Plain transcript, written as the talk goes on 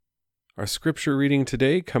Our scripture reading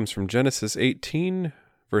today comes from Genesis 18,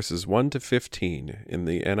 verses 1 to 15 in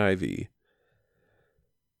the NIV.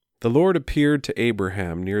 The Lord appeared to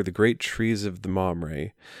Abraham near the great trees of the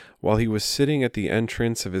Mamre, while he was sitting at the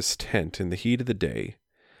entrance of his tent in the heat of the day.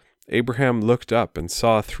 Abraham looked up and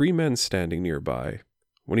saw 3 men standing nearby.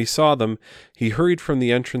 When he saw them, he hurried from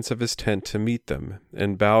the entrance of his tent to meet them,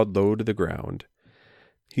 and bowed low to the ground.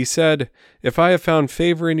 He said, "If I have found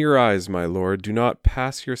favor in your eyes, my lord, do not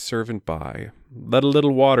pass your servant by. Let a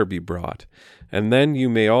little water be brought, and then you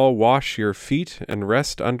may all wash your feet and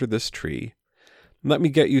rest under this tree. Let me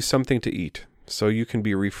get you something to eat, so you can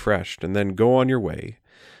be refreshed, and then go on your way,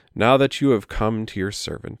 now that you have come to your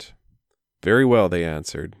servant." "Very well," they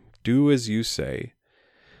answered. "Do as you say."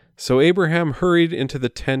 So Abraham hurried into the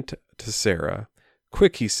tent to Sarah.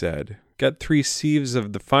 "Quick," he said, "get 3 sieves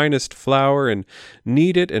of the finest flour and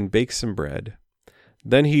knead it and bake some bread."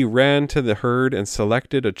 Then he ran to the herd and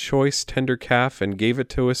selected a choice tender calf and gave it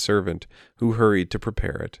to a servant, who hurried to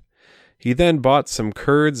prepare it. He then bought some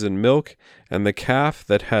curds and milk and the calf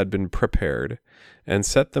that had been prepared, and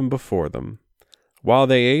set them before them. While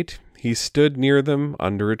they ate, he stood near them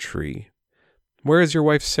under a tree. "Where is your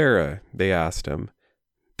wife Sarah?" they asked him.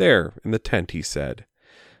 "There, in the tent," he said.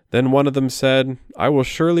 Then one of them said, "I will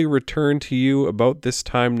surely return to you about this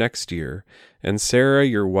time next year, and Sarah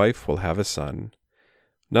your wife will have a son."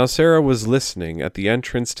 Now Sarah was listening at the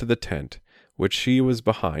entrance to the tent, which she was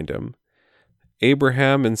behind him.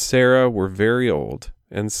 Abraham and Sarah were very old,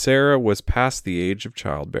 and Sarah was past the age of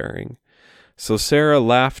childbearing. So Sarah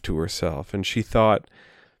laughed to herself, and she thought,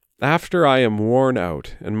 "After I am worn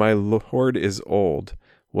out, and my Lord is old,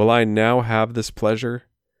 will I now have this pleasure?"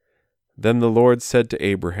 Then the Lord said to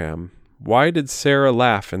Abraham, "Why did Sarah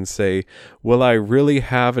laugh and say, 'Will I really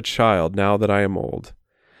have a child now that I am old?'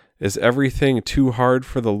 Is everything too hard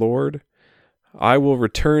for the Lord? I will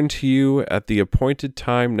return to you at the appointed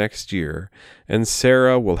time next year, and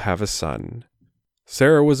Sarah will have a son."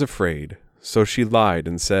 Sarah was afraid, so she lied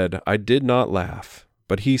and said, "I did not laugh."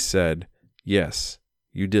 But he said, "Yes,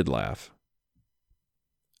 you did laugh."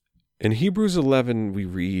 In Hebrews 11 we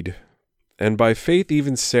read, "And by faith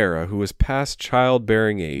even Sarah, who was past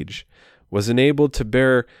childbearing age, was enabled to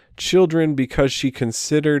bear children because she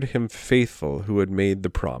considered him faithful who had made the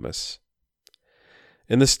promise."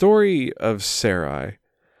 In the story of Sarai,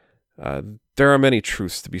 there are many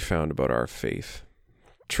truths to be found about our faith.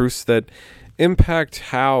 Truths that impact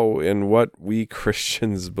how and what we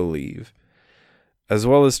Christians believe, as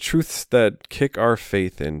well as truths that kick our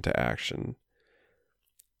faith into action.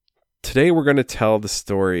 Today we're going to tell the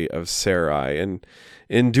story of Sarai, and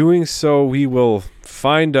in doing so we will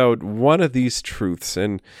find out one of these truths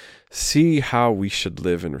and see how we should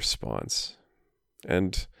live in response.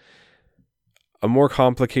 And a more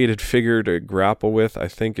complicated figure to grapple with, I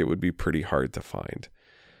think it would be pretty hard to find.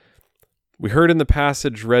 We heard in the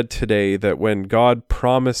passage read today that when God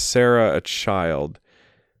promised Sarah a child,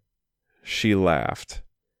 she laughed.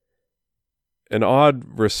 An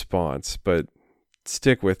odd response, but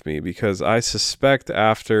stick with me, because I suspect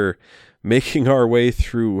after making our way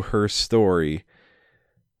through her story,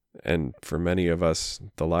 and for many of us,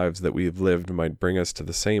 the lives that we've lived might bring us to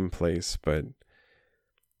the same place, but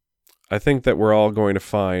I think that we're all going to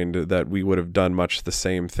find that we would have done much the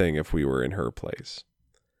same thing if we were in her place.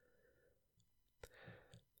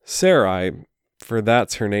 Sarai, for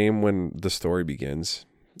that's her name when the story begins,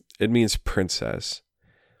 it means princess.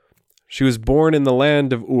 She was born in the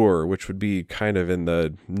land of Ur, which would be kind of in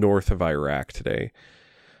the north of Iraq today.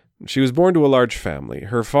 She was born to a large family.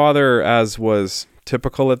 Her father, as was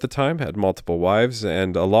typical at the time, had multiple wives,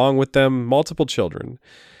 and along with them, multiple children.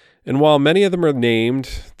 And while many of them are named,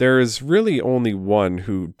 there is really only one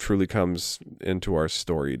who truly comes into our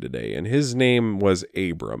story today, and his name was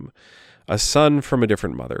Abram, a son from a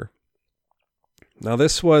different mother. Now,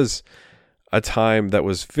 this was a time that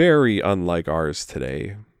was very unlike ours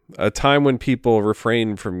today. A time when people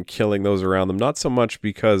refrained from killing those around them, not so much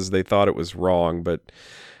because they thought it was wrong, but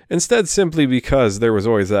instead simply because there was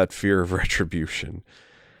always that fear of retribution.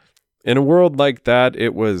 In a world like that,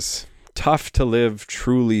 it was tough to live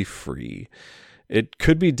truly free. It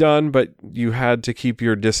could be done, but you had to keep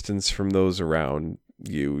your distance from those around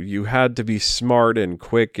you. You had to be smart and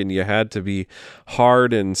quick, and you had to be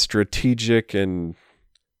hard and strategic and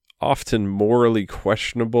often morally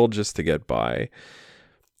questionable just to get by.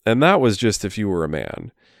 And that was just if you were a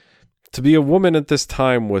man. To be a woman at this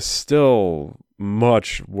time was still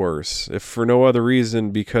much worse, if for no other reason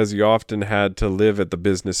because you often had to live at the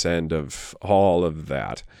business end of all of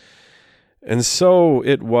that. And so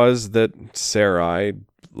it was that Sarai,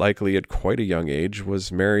 likely at quite a young age,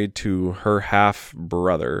 was married to her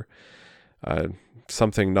half-brother.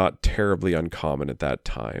 something not terribly uncommon at that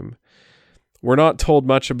time. We're not told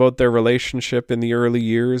much about their relationship in the early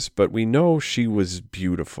years, but we know she was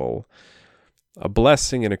beautiful, a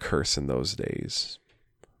blessing and a curse in those days.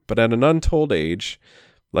 But at an untold age,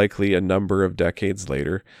 likely a number of decades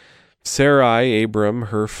later, Sarai, Abram,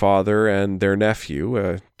 her father, and their nephew,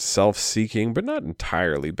 a self-seeking but not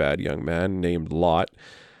entirely bad young man named Lot,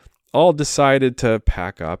 all decided to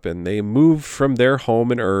pack up, and they moved from their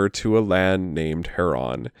home in Ur to a land named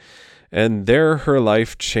Haran. And there her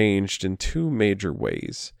life changed in two major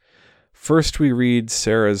ways. First, we read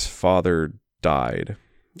Sarah's father died.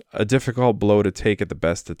 A difficult blow to take at the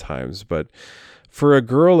best of times, but for a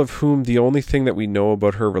girl of whom the only thing that we know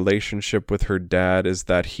about her relationship with her dad is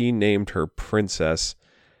that he named her Princess,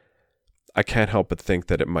 I can't help but think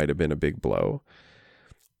that it might have been a big blow.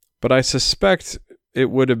 But I suspect it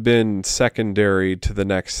would have been secondary to the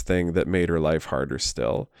next thing that made her life harder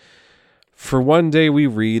still. For one day we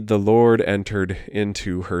read the Lord entered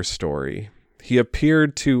into her story. He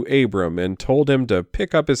appeared to Abram and told him to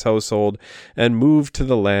pick up his household and move to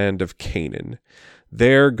the land of Canaan.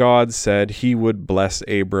 There God said he would bless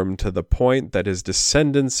Abram to the point that his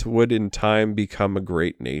descendants would in time become a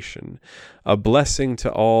great nation, a blessing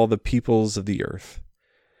to all the peoples of the earth.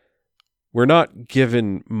 We're not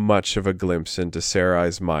given much of a glimpse into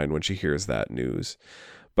Sarai's mind when she hears that news,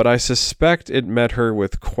 but I suspect it met her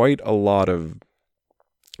with quite a lot of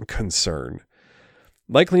concern.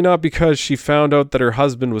 Likely not because she found out that her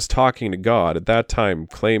husband was talking to God. At that time,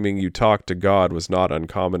 claiming you talked to God was not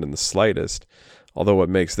uncommon in the slightest, although what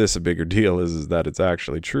makes this a bigger deal is that it's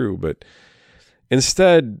actually true. But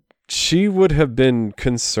instead, she would have been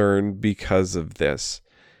concerned because of this.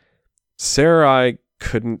 Sarai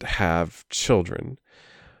couldn't have children.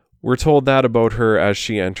 We're told that about her as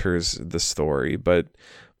she enters the story, but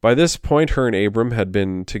by this point her and Abram had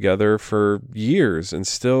been together for years and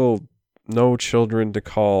still no children to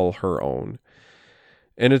call her own.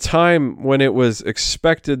 In a time when it was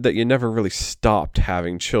expected that you never really stopped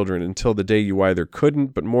having children until the day you either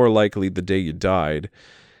couldn't, but more likely the day you died,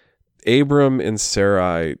 Abram and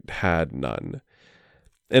Sarai had none.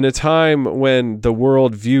 In a time when the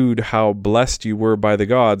world viewed how blessed you were by the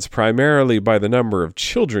gods, primarily by the number of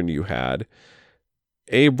children you had,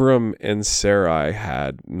 Abram and Sarai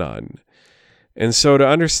had none. And so to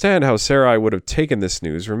understand how Sarai would have taken this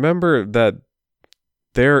news, remember that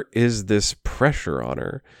there is this pressure on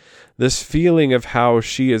her, this feeling of how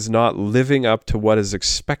she is not living up to what is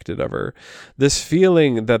expected of her, this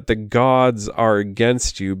feeling that the gods are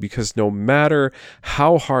against you because no matter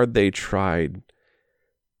how hard they tried,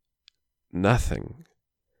 nothing.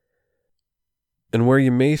 And where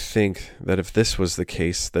you may think that if this was the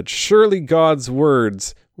case, that surely God's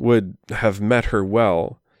words would have met her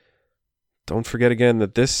well, don't forget again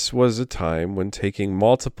that this was a time when taking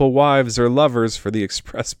multiple wives or lovers for the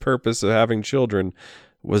express purpose of having children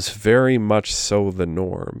was very much so the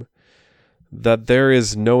norm. That there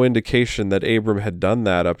is no indication that Abram had done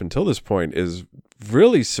that up until this point is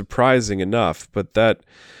really surprising enough, but that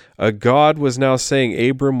a God was now saying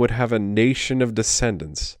Abram would have a nation of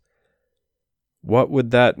descendants. What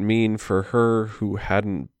would that mean for her who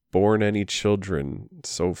hadn't borne any children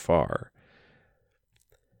so far?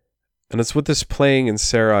 And it's with this playing in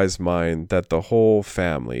Sarai's mind that the whole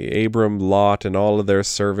family, Abram, Lot, and all of their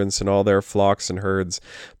servants and all their flocks and herds,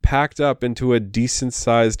 packed up into a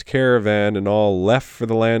decent-sized caravan and all left for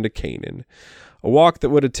the land of Canaan, a walk that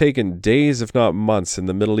would have taken days if not months in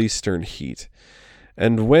the Middle Eastern heat.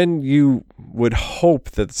 And when you would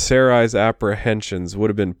hope that Sarai's apprehensions would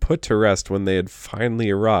have been put to rest when they had finally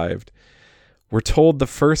arrived, we're told the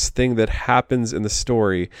first thing that happens in the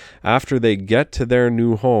story after they get to their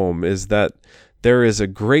new home is that there is a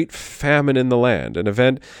great famine in the land, an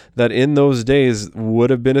event that in those days would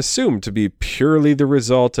have been assumed to be purely the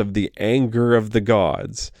result of the anger of the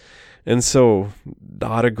gods. And so,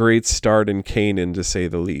 not a great start in Canaan, to say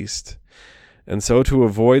the least. And so to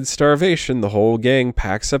avoid starvation, the whole gang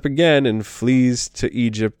packs up again and flees to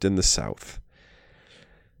Egypt in the south.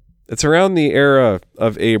 It's around the era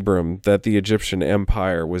of Abram that the Egyptian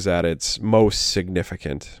Empire was at its most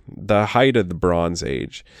significant, the height of the Bronze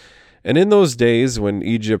Age. And in those days, when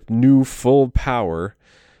Egypt knew full power,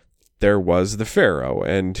 there was the Pharaoh,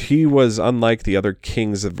 and he was unlike the other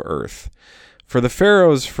kings of earth. For the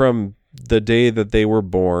pharaohs from the day that they were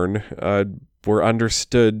born were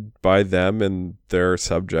understood by them and their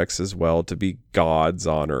subjects as well to be gods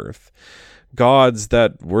on earth. Gods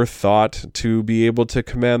that were thought to be able to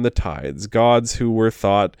command the tides. Gods who were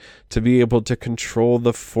thought to be able to control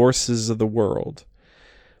the forces of the world.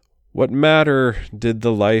 What matter did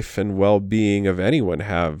the life and well-being of anyone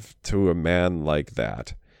have to a man like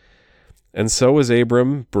that? And so as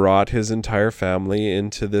Abram brought his entire family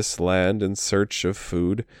into this land in search of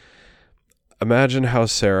food, imagine how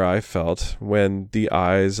Sarai felt when the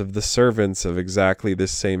eyes of the servants of exactly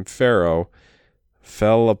this same Pharaoh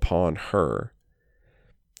fell upon her.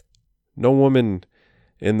 No woman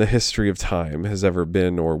in the history of time has ever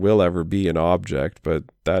been or will ever be an object, but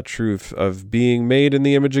that truth of being made in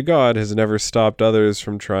the image of God has never stopped others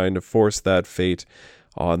from trying to force that fate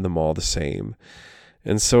on them all the same.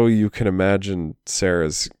 And so you can imagine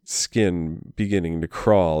Sarah's skin beginning to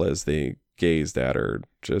crawl as they gazed at her,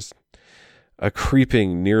 just a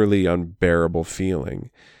creeping, nearly unbearable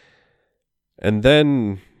feeling. And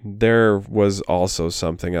then there was also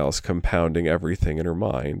something else compounding everything in her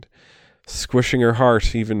mind, squishing her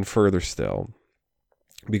heart even further still.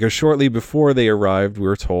 Because shortly before they arrived, we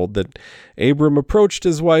were told that Abram approached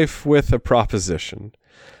his wife with a proposition.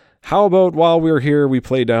 How about while we're here, we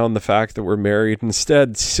play down the fact that we're married,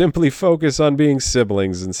 instead simply focus on being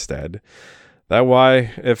siblings instead. That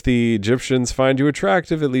way, if the Egyptians find you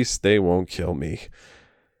attractive, at least they won't kill me.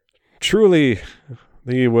 Truly,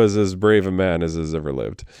 he was as brave a man as has ever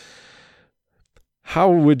lived.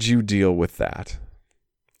 How would you deal with that?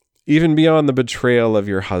 Even beyond the betrayal of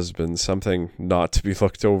your husband, something not to be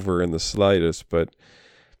looked over in the slightest, but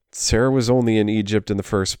Sarah was only in Egypt in the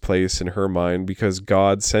first place in her mind because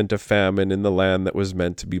God sent a famine in the land that was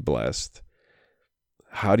meant to be blessed.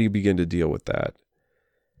 How do you begin to deal with that?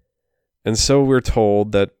 And so we're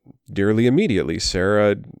told that nearly immediately,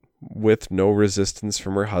 Sarah, with no resistance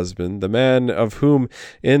from her husband, the man of whom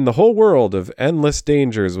in the whole world of endless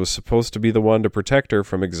dangers was supposed to be the one to protect her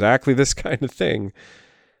from exactly this kind of thing,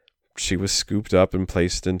 she was scooped up and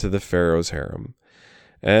placed into the Pharaoh's harem.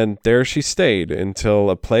 And there she stayed until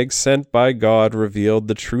a plague sent by God revealed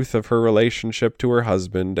the truth of her relationship to her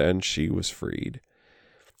husband, and she was freed.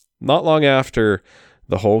 Not long after,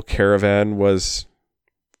 the whole caravan was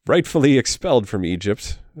rightfully expelled from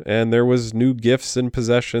Egypt, and there was new gifts and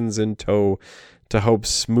possessions in tow to help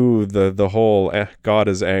smooth the whole God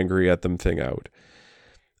is angry at them thing out,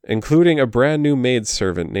 including a brand new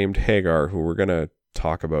maidservant named Hagar, who we're going to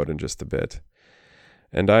talk about in just a bit.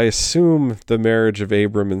 And I assume the marriage of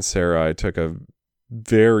Abram and Sarai took a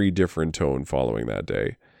very different tone following that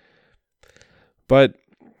day. But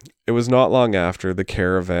it was not long after the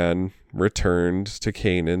caravan returned to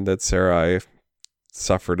Canaan that Sarai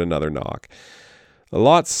suffered another knock.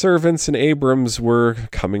 Lot's servants and Abram's were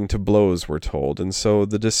coming to blows, we're told, and so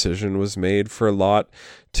the decision was made for Lot,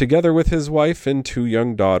 together with his wife and 2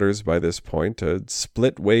 young daughters by this point, to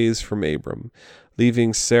split ways from Abram,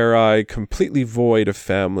 leaving Sarai completely void of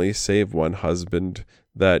family save one husband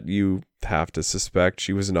that you have to suspect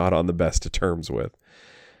she was not on the best of terms with.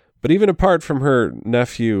 But even apart from her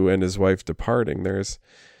nephew and his wife departing, there's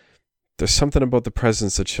something about the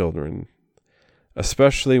presence of children,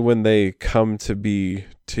 especially when they come to be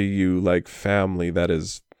to you like family, that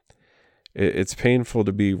is, it's painful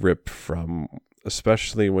to be ripped from,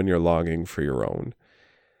 especially when you're longing for your own.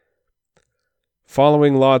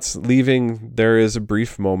 Following Lot's leaving, there is a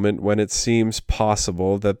brief moment when it seems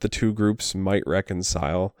possible that the 2 groups might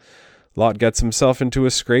reconcile. Lot gets himself into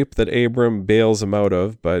a scrape that Abram bails him out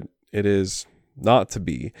of, but it is not to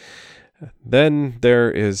be. Then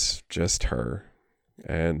there is just her,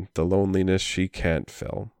 and the loneliness she can't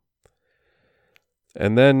fill.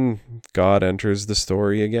 And then God enters the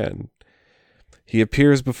story again. He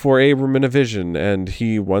appears before Abram in a vision, and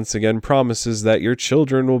he once again promises that your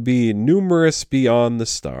children will be numerous beyond the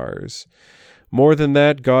stars. More than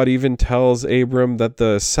that, God even tells Abram that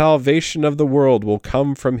the salvation of the world will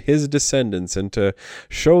come from his descendants, and to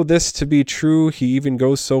show this to be true, he even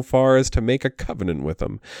goes so far as to make a covenant with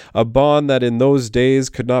them, a bond that in those days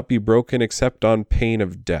could not be broken except on pain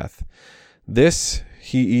of death. This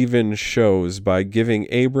he even shows by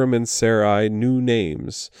giving Abram and Sarai new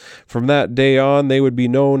names. From that day on, they would be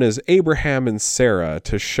known as Abraham and Sarah,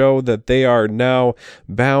 to show that they are now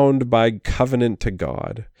bound by covenant to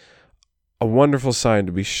God. A wonderful sign,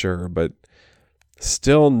 to be sure, but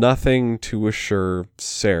still nothing to assure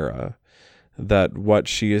Sarah that what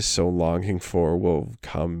she is so longing for will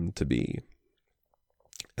come to be.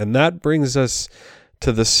 And that brings us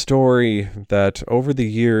to the story that over the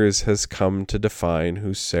years has come to define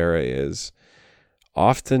who Sarah is,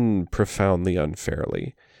 often profoundly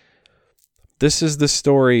unfairly. This is the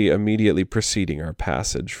story immediately preceding our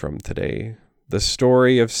passage from today, the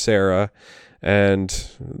story of Sarah and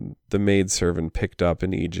the maidservant picked up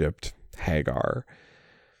in Egypt, Hagar.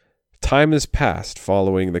 Time has passed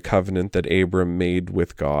following the covenant that Abram made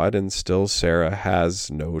with God, and still Sarah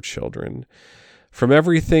has no children. From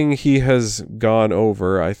everything he has gone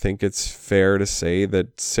over, I think it's fair to say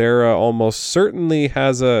that Sarah almost certainly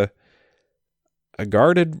has a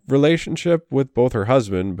guarded relationship with both her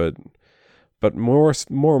husband, but more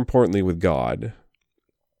importantly with God.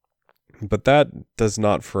 But that does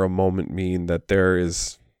not for a moment mean that there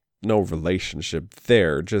is no relationship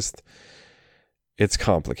there, just it's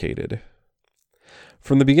complicated.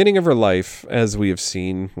 From the beginning of her life, as we have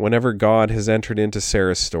seen, whenever God has entered into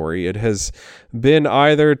Sarah's story, it has been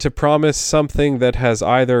either to promise something that has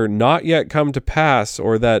either not yet come to pass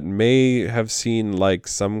or that may have seemed like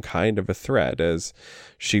some kind of a threat, as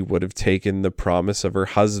she would have taken the promise of her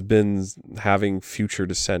husband having future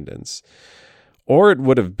descendants. Or it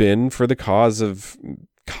would have been for the cause of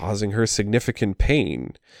causing her significant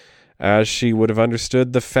pain, as she would have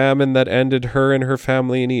understood the famine that ended her and her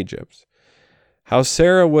family in Egypt. How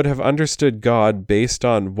Sarah would have understood God based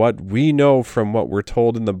on what we know from what we're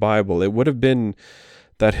told in the Bible, it would have been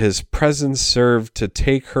that his presence served to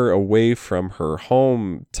take her away from her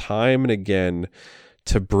home time and again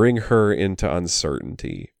to bring her into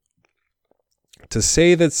uncertainty. To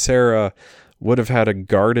say that Sarah would have had a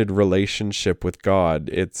guarded relationship with God,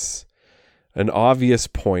 it's an obvious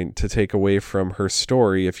point to take away from her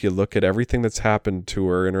story if you look at everything that's happened to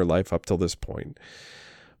her in her life up till this point.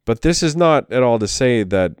 But this is not at all to say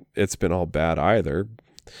that it's been all bad either.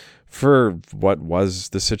 For what was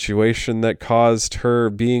the situation that caused her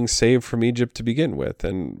being saved from Egypt to begin with,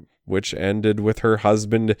 and which ended with her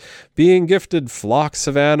husband being gifted flocks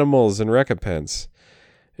of animals in recompense?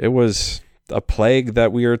 It was a plague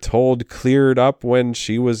that we are told cleared up when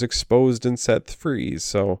she was exposed and set free.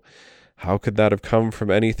 So how could that have come from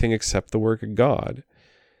anything except the work of God?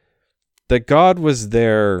 That God was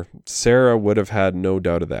there, Sarah would have had no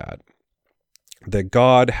doubt of that. That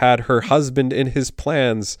God had her husband in his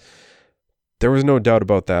plans, there was no doubt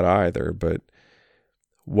about that either. But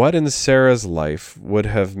what in Sarah's life would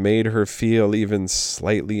have made her feel even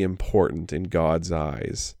slightly important in God's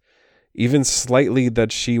eyes? Even slightly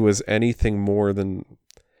that she was anything more than,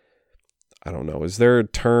 I don't know, is there a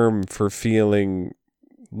term for feeling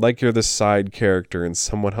like you're the side character in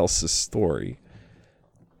someone else's story?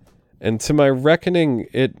 And to my reckoning,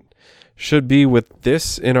 it should be with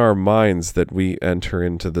this in our minds that we enter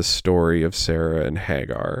into the story of Sarah and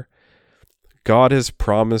Hagar. God has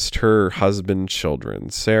promised her husband children.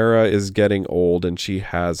 Sarah is getting old and she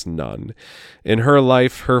has none. In her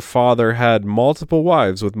life, her father had multiple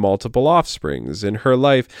wives with multiple offsprings. In her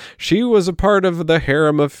life, she was a part of the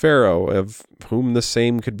harem of Pharaoh, of whom the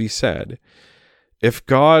same could be said. If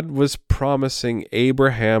God was promising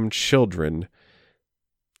Abraham children,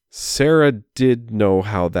 Sarah did know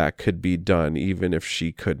how that could be done, even if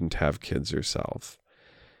she couldn't have kids herself.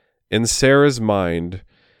 In Sarah's mind,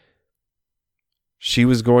 she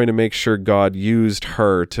was going to make sure God used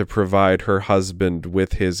her to provide her husband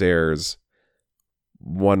with his heirs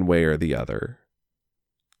one way or the other.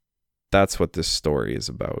 That's what this story is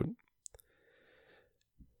about.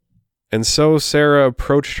 And so Sarah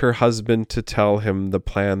approached her husband to tell him the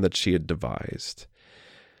plan that she had devised.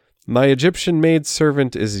 "My Egyptian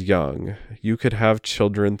maidservant is young. You could have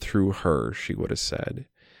children through her," she would have said.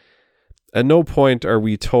 At no point are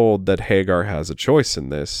we told that Hagar has a choice in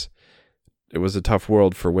this. It was a tough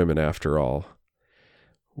world for women after all.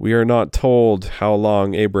 We are not told how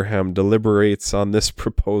long Abraham deliberates on this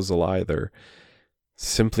proposal either,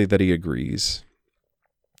 simply that he agrees.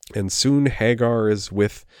 And soon Hagar is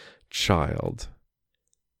with child.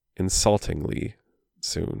 Insultingly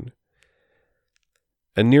soon.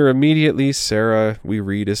 And near immediately, Sarah, we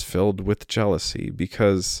read, is filled with jealousy,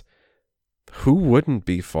 because who wouldn't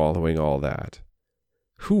be following all that?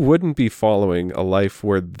 Who wouldn't be following a life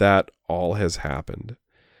where that all has happened?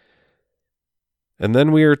 And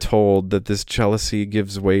then we are told that this jealousy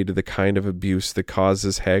gives way to the kind of abuse that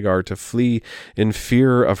causes Hagar to flee in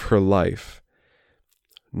fear of her life.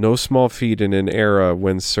 No small feat in an era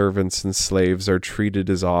when servants and slaves are treated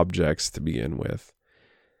as objects to begin with.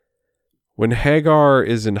 When Hagar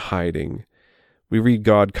is in hiding, we read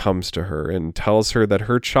God comes to her and tells her that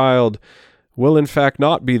her child will in fact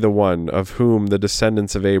not be the one of whom the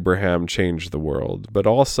descendants of Abraham changed the world, but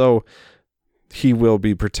also he will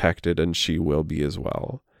be protected and she will be as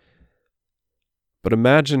well. But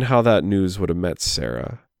imagine how that news would have met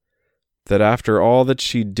Sarah, that after all that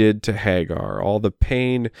she did to Hagar, all the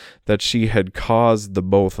pain that she had caused the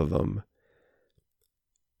both of them,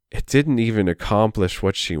 it didn't even accomplish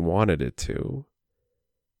what she wanted it to.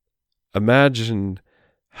 Imagine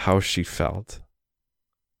how she felt.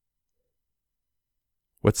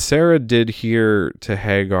 What Sarah did here to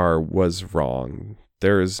Hagar was wrong.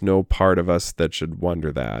 There is no part of us that should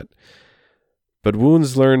wonder that. But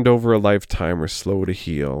wounds learned over a lifetime are slow to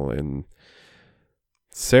heal, and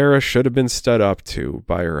Sarah should have been stood up to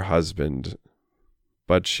by her husband,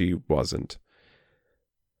 but she wasn't.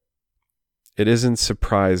 It isn't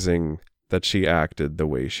surprising that she acted the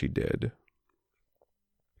way she did.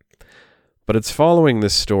 But it's following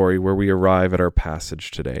this story where we arrive at our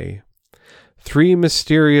passage today. 3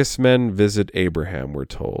 mysterious men visit Abraham, we're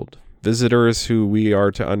told. Visitors who we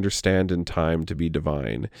are to understand in time to be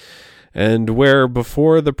divine. And where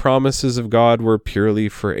before the promises of God were purely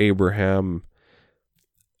for Abraham,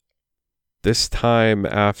 this time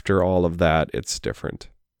after all of that, it's different.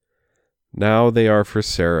 Now they are for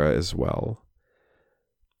Sarah as well.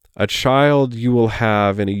 A child you will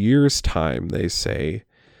have in a year's time, they say,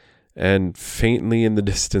 and faintly in the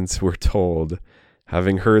distance we're told,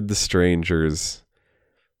 having heard the strangers,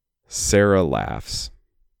 Sarah laughs.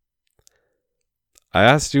 I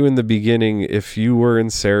asked you in the beginning, if you were in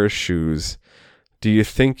Sarah's shoes, do you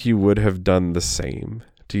think you would have done the same?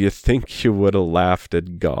 Do you think you would have laughed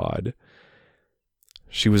at God?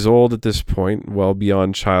 She was old at this point, well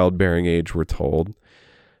beyond childbearing age, we're told.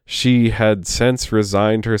 She had since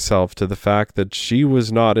resigned herself to the fact that she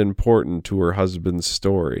was not important to her husband's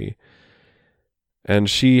story. And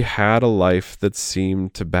she had a life that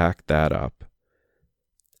seemed to back that up.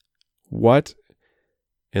 What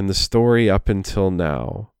in the story up until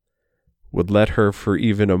now would let her for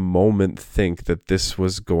even a moment think that this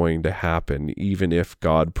was going to happen, even if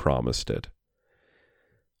God promised it?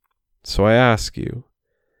 So I ask you,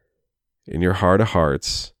 in your heart of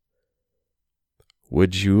hearts,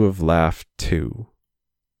 would you have laughed too?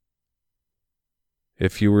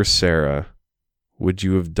 If you were Sarah, would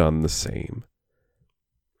you have done the same?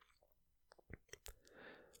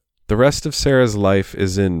 The rest of Sarah's life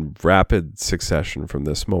is in rapid succession from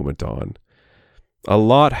this moment on. A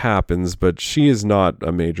lot happens, but she is not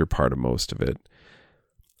a major part of most of it.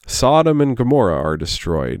 Sodom and Gomorrah are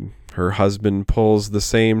destroyed. Her husband pulls the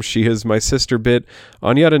same "she is my sister" bit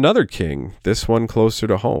on yet another king, this one closer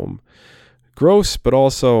to home. Gross, but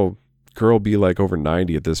also girl be like over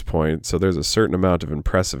 90 at this point, so there's a certain amount of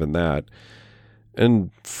impressive in that.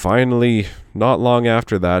 And finally, not long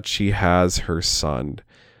after that, she has her son,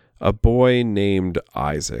 a boy named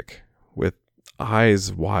Isaac, with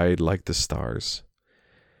eyes wide like the stars.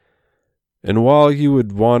 And while you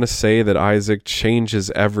would want to say that Isaac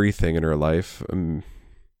changes everything in her life,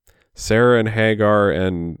 Sarah and Hagar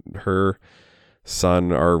and her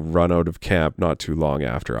son are run out of camp not too long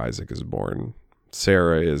after Isaac is born.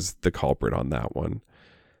 Sarah is the culprit on that one.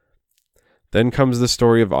 Then comes the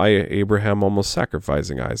story of Abraham almost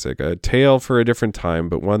sacrificing Isaac, a tale for a different time,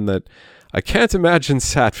 but one that I can't imagine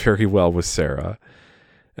sat very well with Sarah.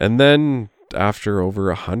 And then, after over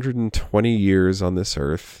 120 years on this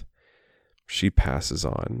earth, she passes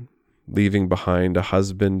on, leaving behind a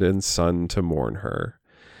husband and son to mourn her.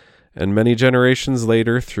 And many generations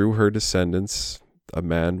later, through her descendants, a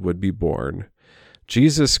man would be born,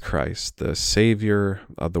 Jesus Christ, the Savior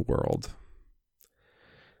of the world.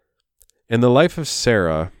 In the life of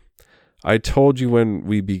Sarah, I told you when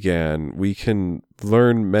we began, we can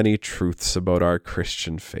learn many truths about our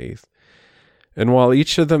Christian faith. And while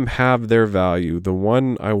each of them have their value, the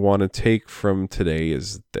one I want to take from today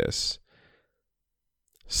is this.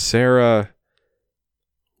 Sarah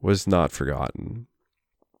was not forgotten.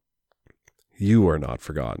 You are not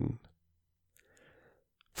forgotten.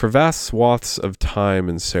 For vast swaths of time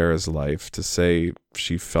in Sarah's life, to say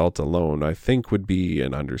she felt alone, I think would be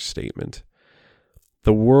an understatement.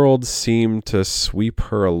 The world seemed to sweep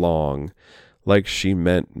her along like she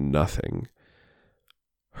meant nothing.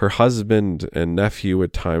 Her husband and nephew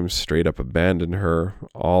at times straight up abandoned her.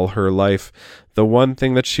 All her life, the one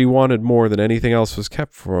thing that she wanted more than anything else was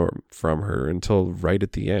kept from her until right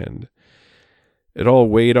at the end. It all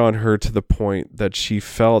weighed on her to the point that she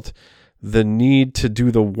felt the need to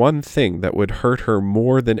do the one thing that would hurt her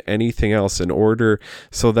more than anything else in order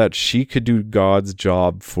so that she could do God's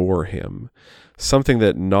job for him. Something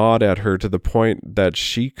that gnawed at her to the point that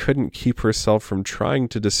she couldn't keep herself from trying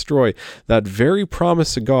to destroy that very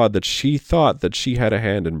promise of God that she thought that she had a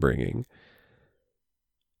hand in bringing.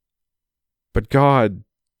 But God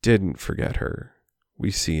didn't forget her,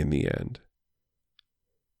 we see in the end.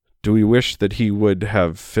 Do we wish that he would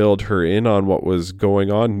have filled her in on what was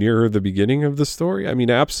going on near the beginning of the story? I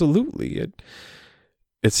mean, absolutely.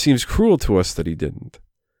 It seems cruel to us that he didn't.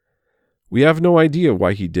 We have no idea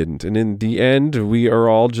why he didn't. And in the end, we are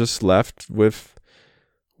all just left with,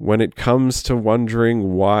 when it comes to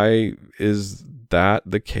wondering why is that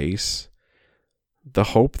the case, the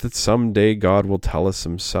hope that someday God will tell us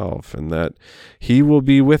himself and that he will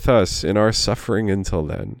be with us in our suffering until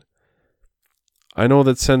then. I know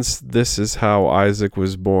that since this is how Isaac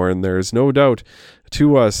was born, there is no doubt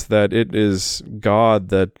to us that it is God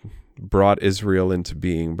that brought Israel into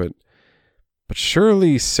being, but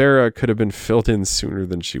surely Sarah could have been filled in sooner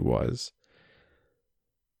than she was.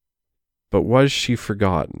 But was she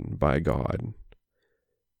forgotten by God?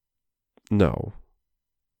 No.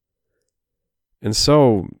 And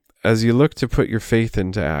so, as you look to put your faith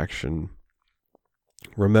into action,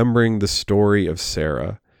 remembering the story of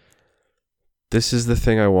Sarah, this is the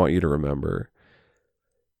thing I want you to remember.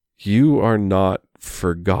 You are not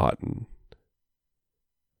forgotten,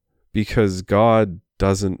 because God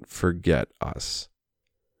doesn't forget us.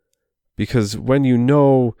 Because when you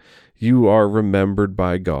know you are remembered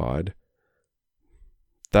by God,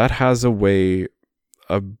 that has a way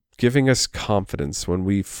of giving us confidence when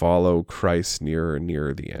we follow Christ nearer and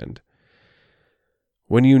nearer the end.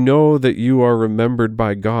 When you know that you are remembered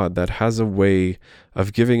by God, that has a way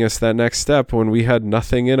of giving us that next step when we had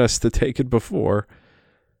nothing in us to take it before.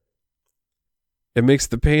 It makes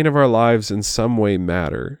the pain of our lives in some way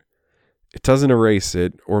matter. It doesn't erase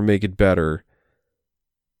it or make it better,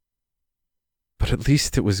 but at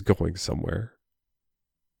least it was going somewhere.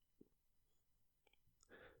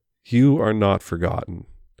 You are not forgotten.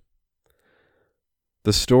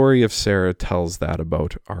 The story of Sarah tells that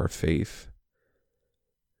about our faith.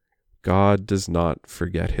 God does not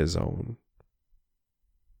forget his own.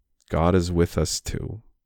 God is with us too.